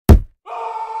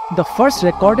The first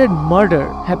recorded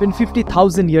murder happened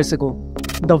 50,000 years ago.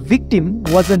 The victim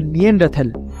was a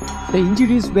Neanderthal. The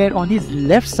injuries were on his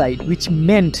left side, which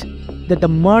meant that the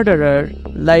murderer,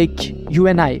 like you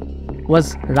and I,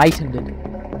 was right-handed.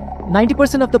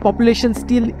 90% of the population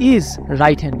still is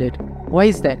right-handed. Why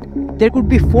is that? There could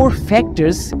be 4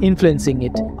 factors influencing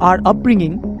it: our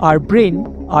upbringing, our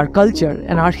brain, our culture,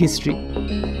 and our history.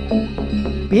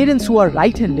 Parents who are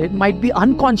right-handed might be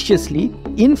unconsciously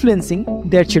influencing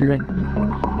their children.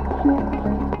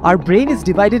 Our brain is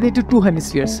divided into 2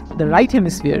 hemispheres, the right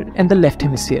hemisphere and the left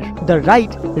hemisphere. The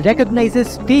right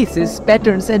recognizes spaces,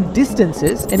 patterns, and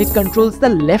distances, and it controls the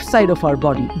left side of our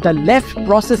body. The left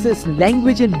processes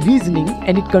language and reasoning,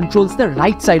 and it controls the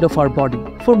right side of our body.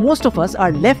 For most of us,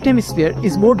 our left hemisphere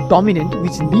is more dominant,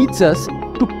 which leads us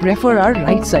to prefer our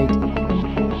right side.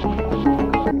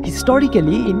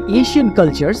 Historically, in Asian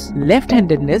cultures,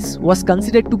 left-handedness was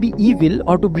considered to be evil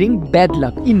or to bring bad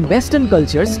luck. In Western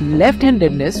cultures,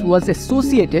 left-handedness was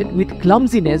associated with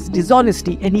clumsiness,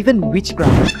 dishonesty, and even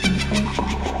witchcraft.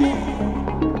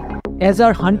 As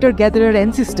our hunter-gatherer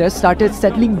ancestors started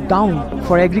settling down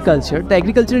for agriculture, the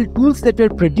agricultural tools that were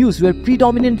produced were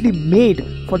predominantly made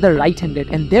for the right-handed,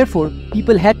 and therefore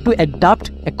people had to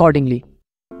adapt accordingly.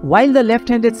 While the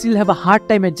left-handed still have a hard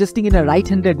time adjusting in a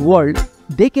right-handed world,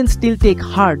 they can still take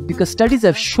heart because studies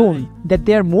have shown that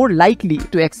they are more likely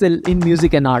to excel in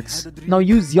music and arts. Now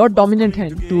use your dominant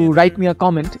hand to write me a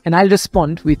comment and I'll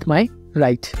respond with my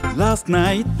right. Last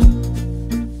night,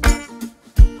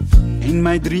 in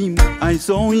my dream, I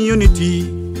saw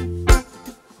unity.